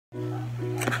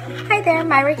Hi there,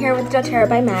 Myra here with doTERRA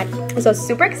by MAC. So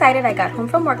super excited, I got home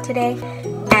from work today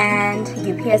and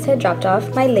UPS had dropped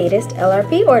off my latest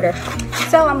LRP order.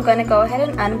 So I'm going to go ahead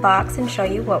and unbox and show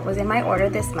you what was in my order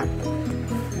this month.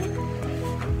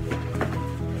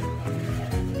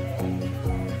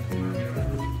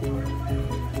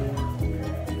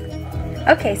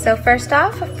 Okay, so first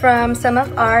off, from some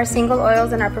of our single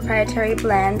oils and our proprietary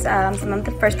blends, some of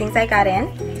the first things I got in.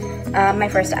 My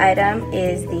first item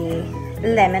is the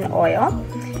lemon oil.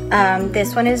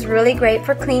 This one is really great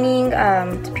for cleaning,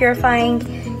 it's purifying.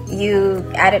 You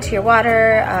add it to your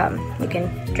water, you can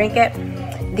drink it.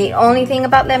 The only thing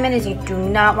about lemon is you do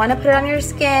not want to put it on your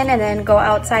skin and then go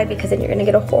outside because then you're going to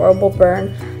get a horrible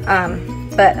burn.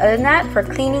 But other than that, for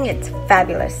cleaning, it's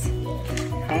fabulous.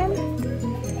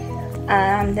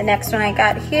 The next one I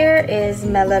got here is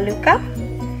Melaleuca.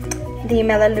 The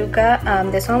Melaleuca,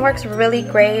 this one works really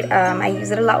great. I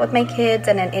use it a lot with my kids,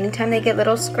 and then anytime they get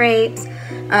little scrapes,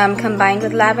 combined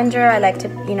with lavender, I like to,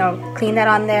 clean that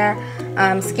on there.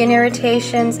 Skin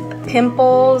irritations,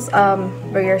 pimples,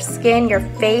 where your skin, your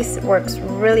face works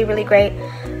really, really great.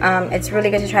 It's really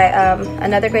good to try.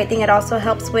 Another great thing it also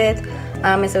helps with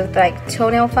is with like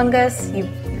toenail fungus. You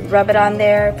rub it on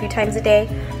there a few times a day.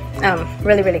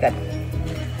 Really, really good.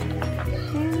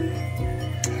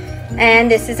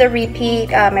 And this is a repeat.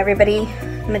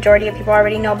 Majority of people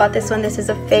already know about this one. This is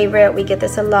a favorite. We get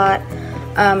this a lot.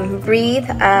 Breathe.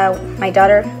 My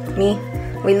daughter, me,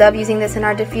 we love using this in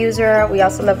our diffuser. We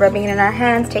also love rubbing it in our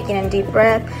hands, taking in a deep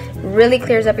breath. Really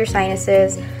clears up your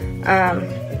sinuses.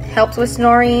 Helps with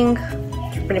snoring.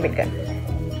 It's really, really good.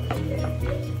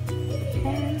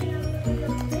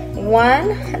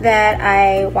 One that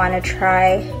I want to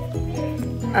try.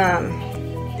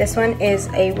 This one is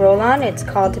a roll-on. It's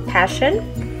called Passion.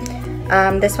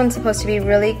 This one's supposed to be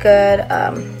really good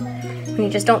when you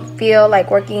just don't feel like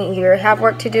working, you have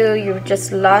work to do, you've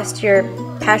just lost your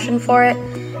passion for it,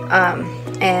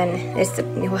 and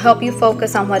it will help you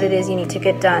focus on what it is you need to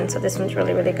get done. So this one's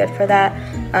really, really good for that,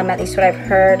 at least what I've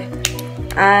heard.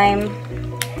 I'm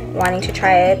wanting to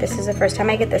try it. This is the first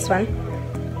time I get this one.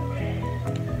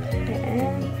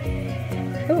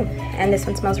 And this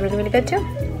one smells really, really good too.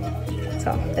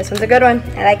 So this one's a good one.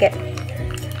 I like it.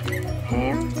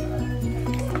 Okay.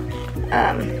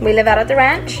 We live out at the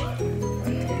ranch.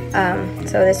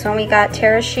 So this one we got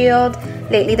Terra Shield.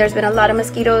 Lately there's been a lot of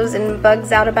mosquitoes and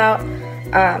bugs out about.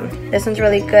 This one's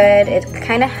really good. It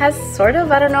kind of has sort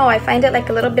of, I don't know, I find it like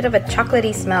a little bit of a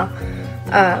chocolatey smell.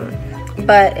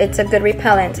 But it's a good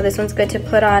repellent. So this one's good to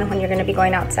put on when you're going to be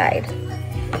going outside.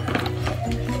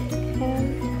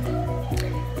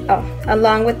 Oh,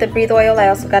 along with the Breathe oil, I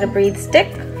also got a Breathe stick,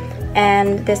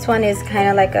 and this one is kind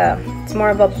of like it's more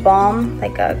of a balm,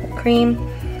 like a cream.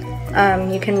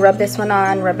 You can rub this one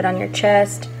on, rub it on your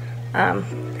chest, and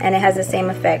it has the same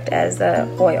effect as the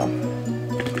oil.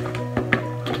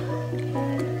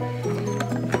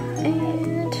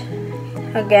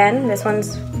 And again, this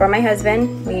one's for my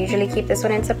husband. We usually keep this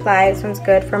one in supply. This one's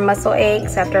good for muscle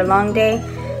aches after a long day.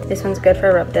 This one's good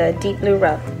for the deep blue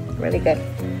rub, really good.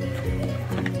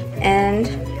 And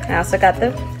I also got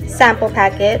the sample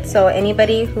packet, so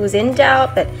anybody who's in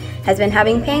doubt but has been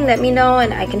having pain, let me know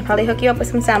and I can probably hook you up with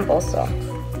some samples. So,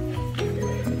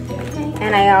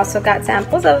 and I also got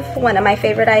samples of one of my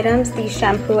favorite items, the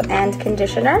shampoo and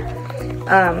conditioner.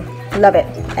 Love it,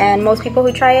 and most people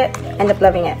who try it end up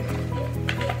loving it.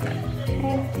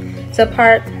 Okay. So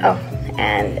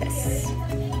and this,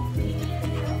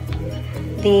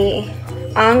 the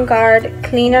On Guard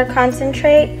Cleaner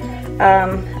Concentrate.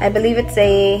 I believe it's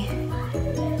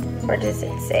what does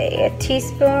it say? A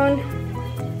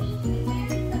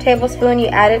tablespoon, you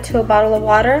add it to a bottle of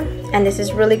water, and this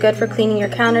is really good for cleaning your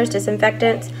counters,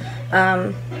 disinfectants.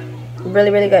 Really,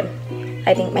 really good.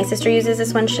 I think my sister uses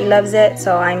this one, she loves it,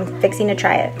 so I'm fixing to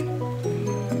try it.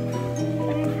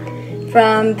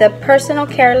 From the personal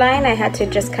care line, I had to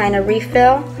just kind of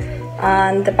refill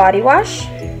on the body wash.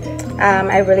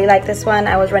 I really like this one.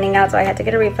 I was running out, so I had to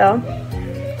get a refill.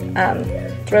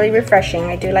 It's really refreshing.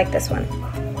 I do like this one.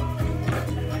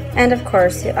 And of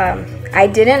course, I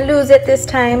didn't lose it this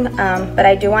time, but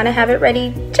I do want to have it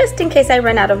ready just in case I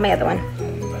run out of my other one.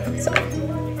 So,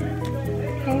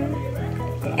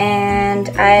 and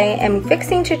I am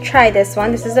fixing to try this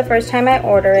one. This is the first time I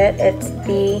order it. It's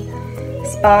the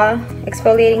Spa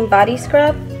Exfoliating Body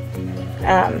Scrub.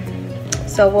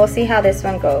 So we'll see how this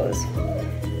one goes.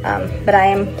 But I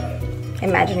am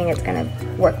imagining it's gonna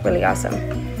work really awesome.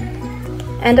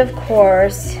 And of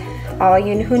course, all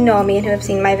you who know me and who have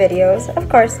seen my videos, of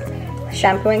course,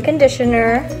 shampoo and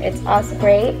conditioner. It's also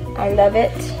great. I love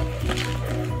it.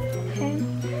 Okay.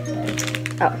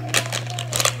 Oh,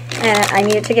 And I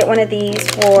needed to get one of these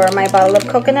for my bottle of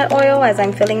coconut oil. As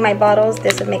I'm filling my bottles,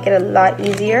 this would make it a lot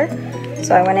easier.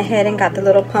 So I went ahead and got the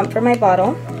little pump for my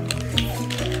bottle.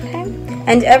 Okay.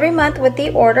 And every month with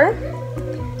the order,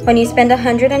 when you spend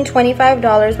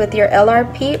 $125 with your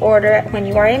LRP order when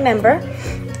you are a member,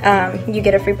 you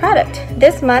get a free product.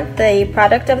 This month, the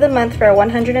product of the month for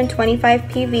 125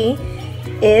 PV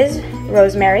is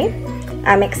rosemary.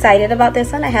 I'm excited about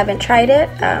this one. I haven't tried it,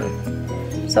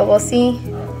 so we'll see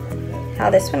how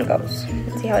this one goes.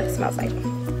 Let's see how it smells like.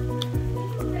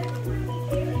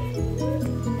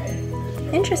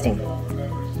 Interesting.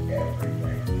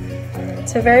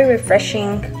 It's a very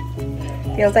refreshing,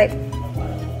 feels like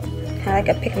kind of like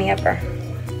a pick-me-upper.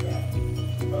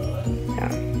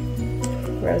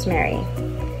 Rosemary.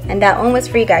 And that one was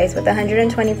free, guys, with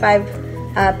 125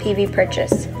 PV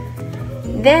purchase.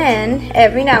 Then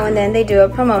every now and then they do a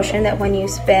promotion that when you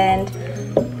spend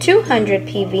 200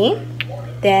 PV,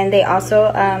 then they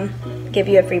also give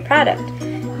you a free product.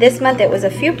 This month it was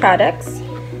a few products,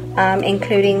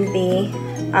 including the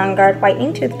On Guard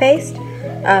whitening toothpaste.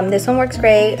 This one works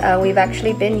great.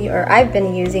 I've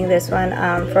been using this one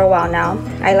for a while now.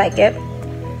 I like it.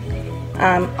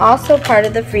 Also part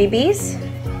of the freebies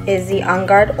is the On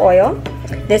Guard oil.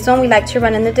 This one we like to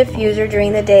run in the diffuser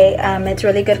during the day. It's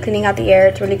really good cleaning out the air.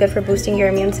 It's really good for boosting your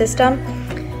immune system.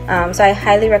 So I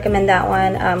highly recommend that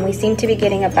one. We seem to be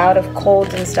getting a bout of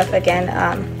colds and stuff again.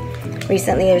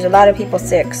 Recently there's a lot of people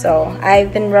sick, so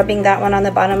I've been rubbing that one on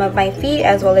the bottom of my feet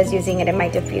as well as using it in my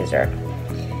diffuser.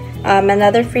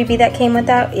 Another freebie that came with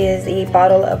that is a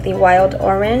bottle of the wild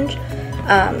orange.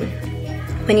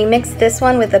 When you mix this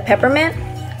one with the peppermint,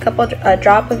 a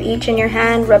drop of each in your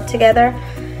hand, rub together,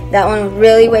 that one will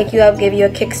really wake you up, give you a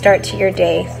kickstart to your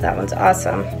day. So that one's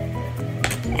awesome.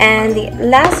 And the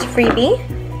last freebie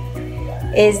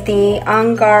is the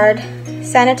On Guard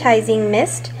sanitizing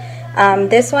mist.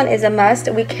 This one is a must.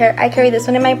 I carry this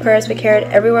one in my purse. We carry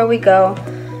it everywhere we go.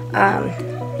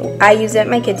 I use it,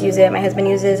 my kids use it, my husband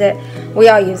uses it. We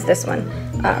all use this one.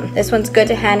 This one's good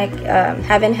to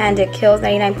have in hand. It kills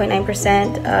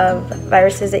 99.9% of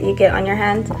viruses that you get on your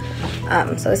hands.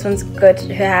 So this one's good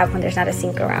to have when there's not a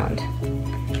sink around.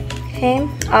 Okay.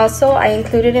 Also, I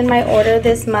included in my order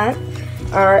this month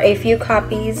are a few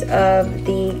copies of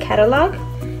the catalog,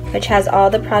 which has all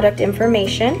the product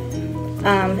information.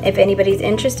 If anybody's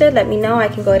interested, let me know. I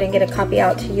can go ahead and get a copy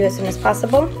out to you as soon as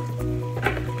possible.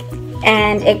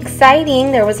 And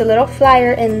exciting, there was a little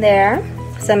flyer in there.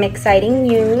 Some exciting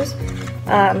news.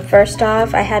 First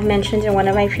off, I had mentioned in one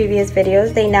of my previous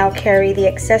videos, they now carry the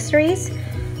accessories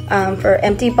for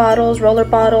empty bottles, roller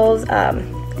bottles.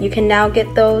 You can now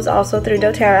get those also through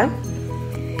doTERRA.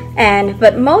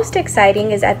 But most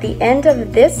exciting is at the end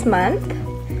of this month,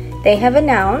 they have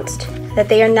announced that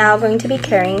they are now going to be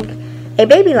carrying a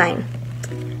baby line.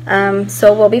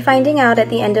 So we'll be finding out at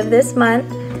the end of this month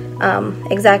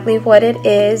exactly what it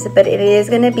is, but it is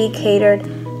going to be catered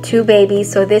to babies.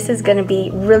 So this is going to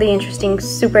be really interesting,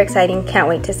 super exciting, can't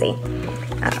wait to see.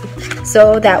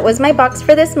 So that was my box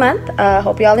for this month.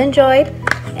 Hope you all enjoyed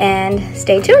and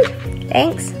stay tuned.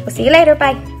 Thanks. We'll see you later.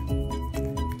 Bye.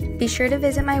 Be sure to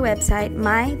visit my website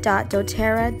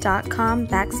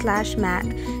my.doterra.com/Mac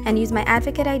and use my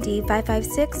advocate ID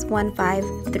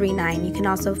 5561539. You can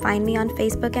also find me on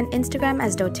Facebook and Instagram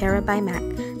as doTERRA by Mac.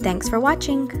 Thanks for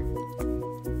watching.